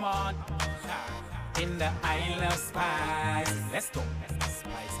 come on, in the Isle of Spice. Let's go,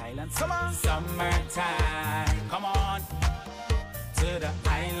 Spice Island. Summertime, come on, to the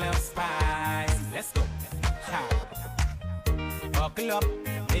Isle of Spice. Let's go. Buckle up,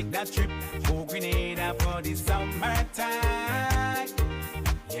 take that trip, go Grenada for the summertime.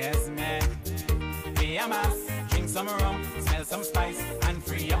 Yes, man. Be a mass, drink some rum, smell some spice, and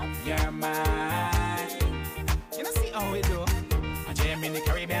free up your mind. You know, see how we do. A gem in the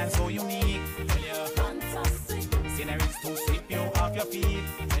Caribbean so unique. Fantastic. Sceneries to sweep you off your feet.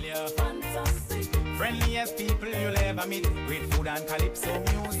 Fantastic. Friendliest people you'll ever meet. Great food and calypso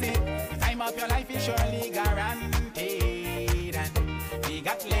music. Time of your life is surely guaranteed. And we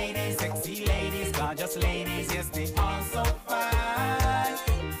got ladies, sexy ladies, gorgeous ladies. Yes, they all so fine.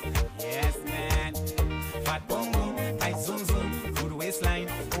 Yes, man. Fat boom boom, tight zoom zoom, good waistline.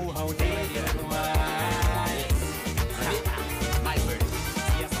 Oh, how they get wise. My word.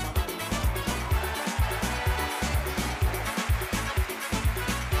 Yes.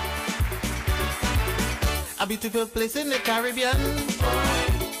 A beautiful place in the Caribbean,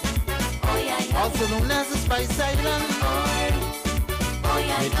 also known as the Spice Island.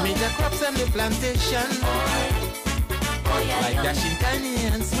 With major crops and the plantation, like dashing candy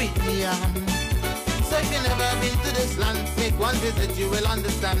and sweet yam. So if you've never been to this land, make one visit, you will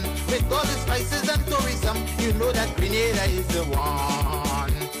understand. With all the spices and tourism, you know that Grenada is the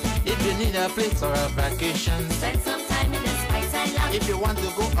one. If you need a place or a vacation, spend some time in the Spice Island. If you want to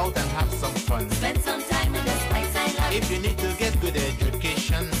go out and have some fun, spend some time in the Spice Island. If you need to get good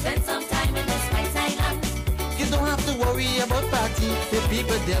education, spend some time in the Spice Island. You don't have to worry about party, the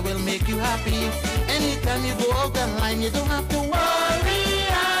people there will make you happy. Anytime you go out online, you don't have to worry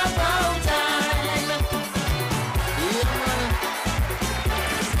about time.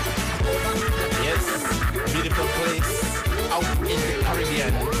 Yes, beautiful place out in the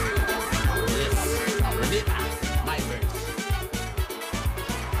Caribbean. Yes, my bird.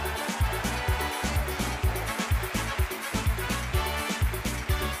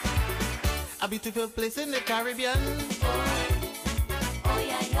 A beautiful place in the Caribbean, Oh,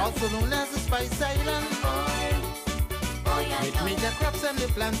 yeah, yeah. also known as the Spice Island, Oh, yeah, with yeah. major crops and the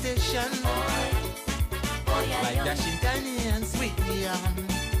plantation, Oh, yeah, like yeah. dashing tiny and sweet yam.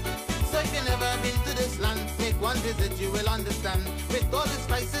 So if you never been to this land, make one visit, you will understand. With all the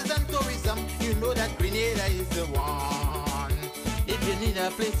spices and tourism, you know that Grenada is the one. If you need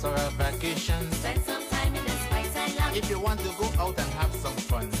a place or a vacation, Spend some time in the Spice Island. if you want to go out and have some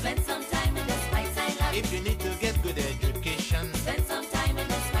fun, Spend some time in the Spice Island. if you need to get good education, Spend some time in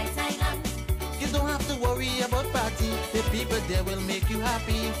the Spice Island. you don't have to worry about party. The people there will make you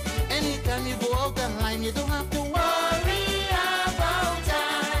happy. Anytime you go out online, you don't have to worry about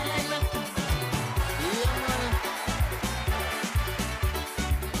time. Yeah, man.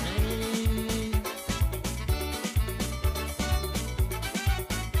 Hey.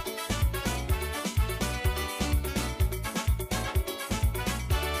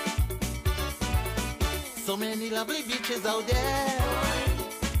 So many lovely beaches out there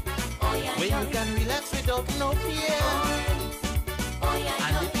Oh, yeah, where yeah. you can relax without no fear. Oh, yeah,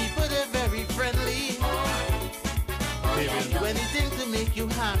 And yeah. the people, they're very friendly. They will do anything to make you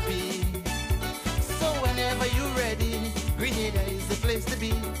happy. So whenever you're ready, Grenada is the place to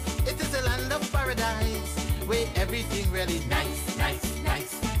be. It is a land of paradise where everything really nice, nice,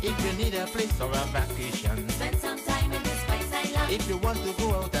 nice. If you need a place or a vacation, Spend some time in the Spice Island. if you want to go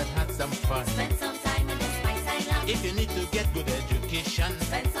out and have some fun, Spend some time in the Spice Island. if you need to get good education,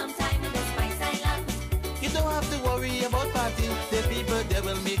 Spend some time in the Spice Island. you don't have to worry about party. The people, they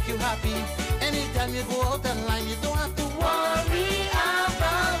will make you happy. Anytime you go out online, you don't have to worry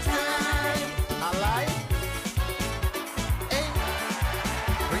about time. Alive? Hey,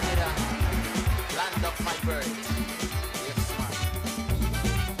 bring it on. Land of my birth. Yes,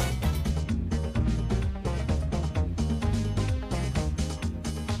 man.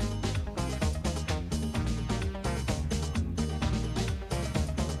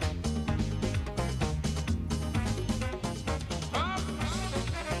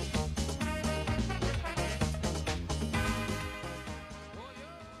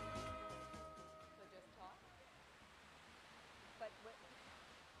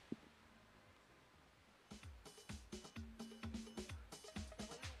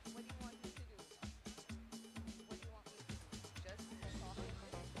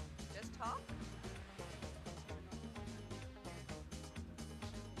 Just talk?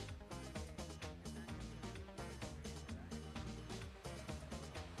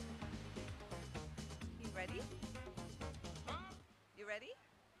 You ready? You ready?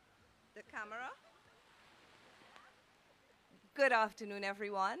 The camera? Good afternoon,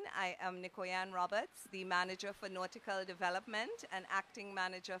 everyone. I am Nicoyanne Roberts, the Manager for Nautical Development and Acting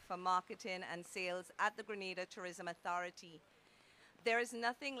Manager for Marketing and Sales at the Grenada Tourism Authority. There is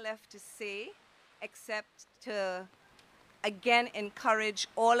nothing left to say except to again encourage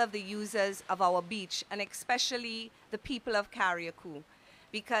all of the users of our beach and especially the people of Carriacou,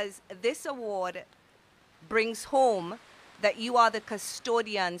 because this award brings home that you are the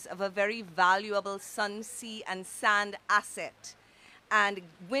custodians of a very valuable sun, sea, and sand asset. And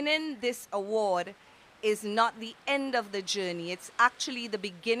winning this award is not the end of the journey. It's actually the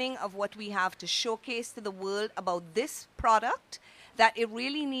beginning of what we have to showcase to the world about this product, that it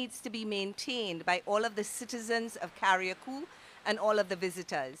really needs to be maintained by all of the citizens of Carriacou and all of the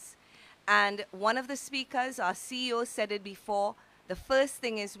visitors. And one of the speakers, our CEO, said it before, the first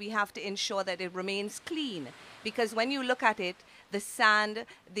thing is we have to ensure that it remains clean. Because when you look at it, the sand,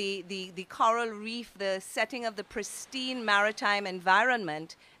 the coral reef, the setting of the pristine maritime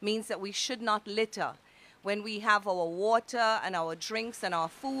environment means that we should not litter. When we have our water and our drinks and our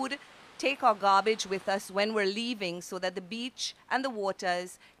food, take our garbage with us when we're leaving so that the beach and the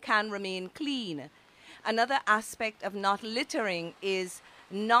waters can remain clean. Another aspect of not littering is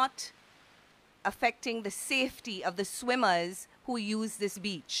not affecting the safety of the swimmers who use this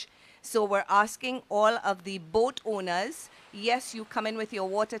beach. So we're asking all of the boat owners, yes, you come in with your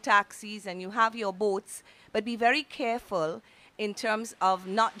water taxis and you have your boats, but be very careful in terms of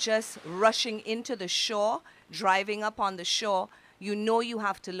not just rushing into the shore, driving up on the shore. You know you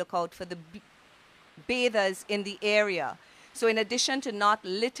have to look out for the bathers in the area. So in addition to not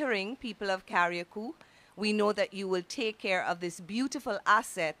littering people of Carriacou, we know that you will take care of this beautiful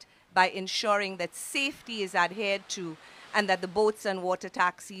asset by ensuring that safety is adhered to and that the boats and water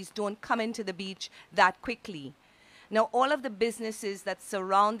taxis don't come into the beach that quickly. Now, all of the businesses that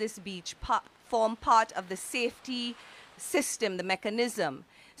surround this beach form part of the safety system, the mechanism.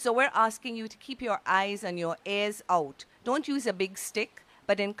 So we're asking you to keep your eyes and your ears out. Don't use a big stick,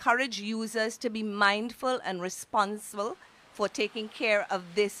 but encourage users to be mindful and responsible for taking care of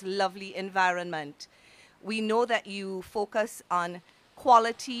this lovely environment. We know that you focus on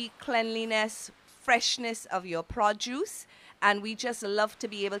quality, cleanliness, freshness of your produce, and we just love to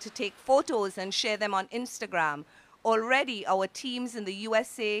be able to take photos and share them on Instagram. Already, our teams in the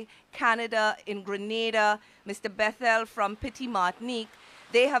USA, Canada, in Grenada, Mr. Bethel from Petite, Martinique,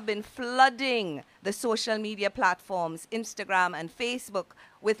 they have been flooding the social media platforms, Instagram and Facebook,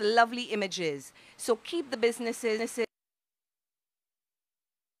 with lovely images. So keep the businesses.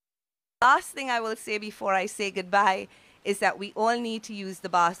 Last thing I will say before I say goodbye is that we all need to use the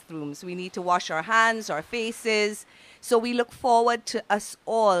bathrooms. We need to wash our hands, our faces. So we look forward to us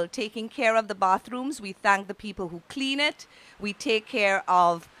all taking care of the bathrooms. We thank the people who clean it. We take care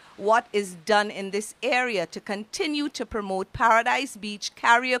of what is done in this area to continue to promote Paradise Beach,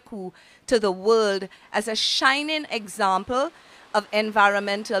 Carriacou to the world as a shining example of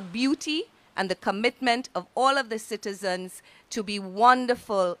environmental beauty and the commitment of all of the citizens to be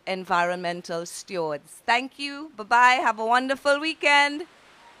wonderful environmental stewards. Thank you. Bye-bye. Have a wonderful weekend.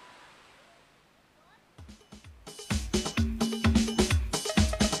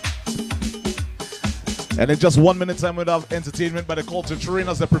 And in just 1 minute time, we'll have entertainment by the culture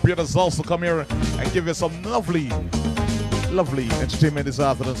trainers that prepared us also come here and give you some lovely, lovely entertainment this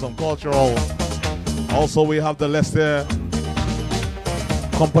afternoon, some cultural. Also, we have the Leicester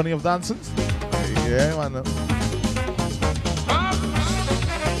Company of Dancers. Yeah, man.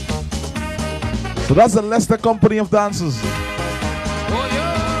 So that's the Leicester Company of Dancers.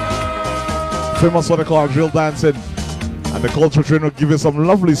 Famous for the call drill dancing. And the culture trainer will give you some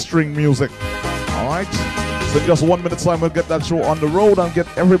lovely string music. Alright, so in just 1 minute time we'll get that show on the road and get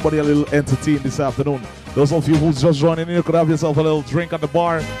everybody a little entertained this afternoon. Those of you who's just joining in, you could have yourself a little drink at the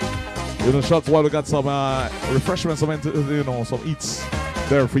bar. You know, shots while we got some refreshments, some eats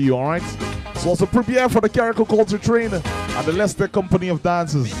there for you, alright? So also prepare for the Carriacou Culture Train and the Leicester Company of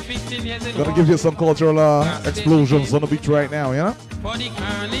Dancers. Gonna give you some cultural explosions on the beach right now, you know? For the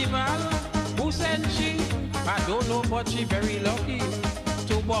carnival, who said she? I don't know, but she very lucky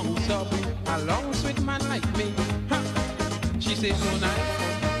to bounce up along with man like me. She says so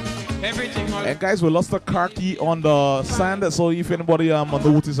nice. Everything all. And guys, we lost the car key on the sand, so if anybody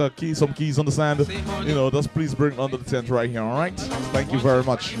notice some keys on the sand, you know, just please bring it under the tent right here, alright? Thank you very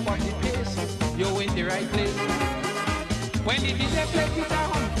much. You're in the right place. When the DJ play Peter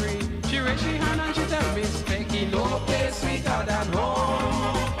Humphrey, she raise her hand and she tell me, Specky, no place sweeter than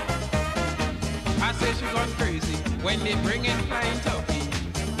home. I say she gone crazy when they bring in flying turkey.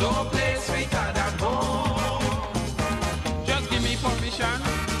 No place sweeter than home. Just give me permission.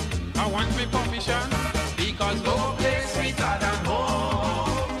 I want me permission because no place sweeter than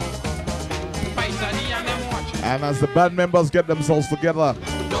home. Paisani and them watching. And as the band members get themselves together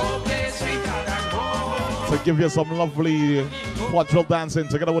to give you some lovely quadrille dancing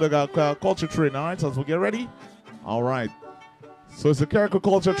together with a culture train, alright? As we get ready, alright. So it's the Carriacou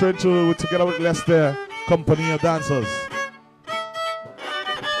Culture Train together with Leicester Company of Dancers.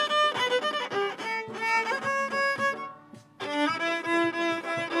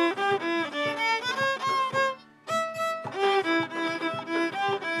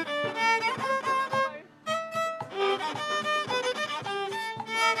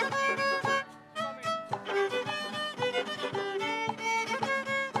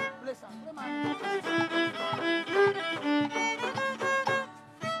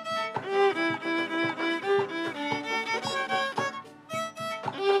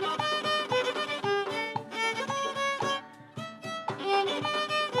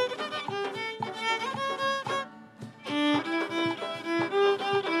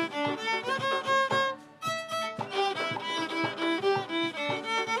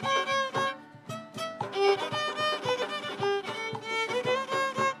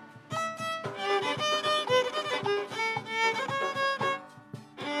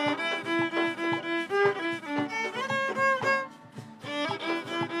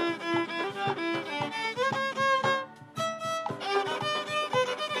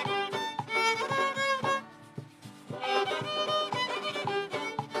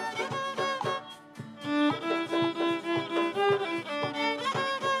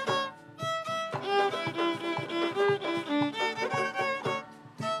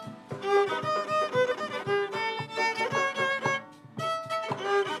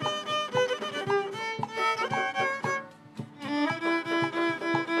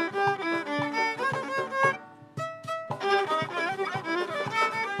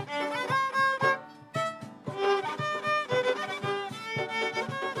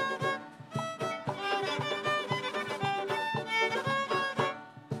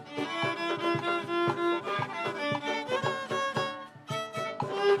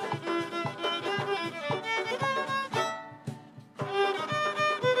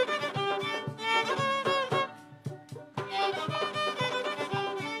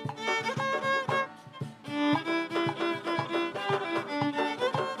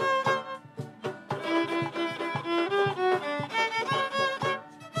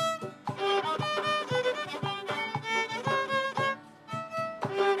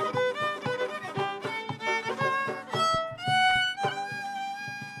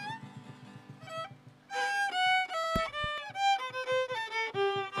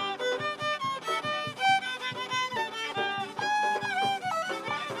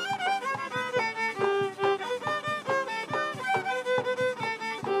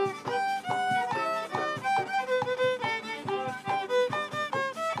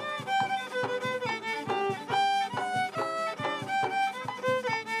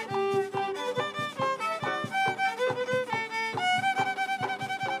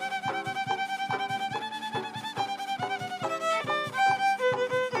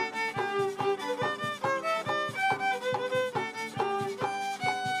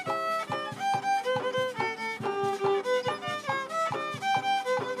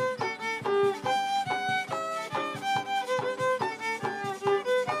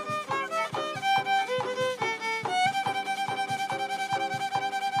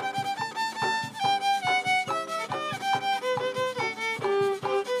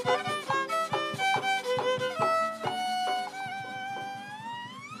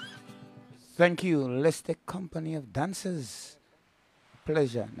 Thank you, Listic Company of Dancers.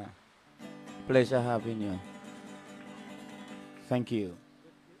 Pleasure now. Pleasure having you. Thank you.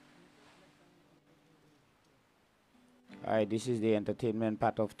 Alright, this is the entertainment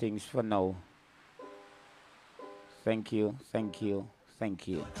part of things for now. Thank you, thank you, thank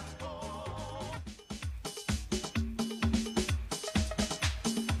you.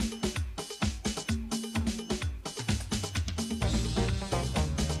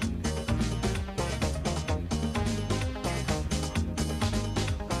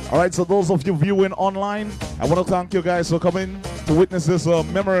 All right, so those of you viewing online, I want to thank you guys for coming to witness this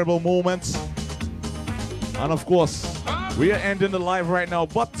memorable moment. And of course, we are ending the live right now,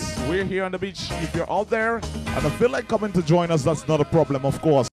 but we're here on the beach. If you're out there and I feel like coming to join us, that's not a problem, of course.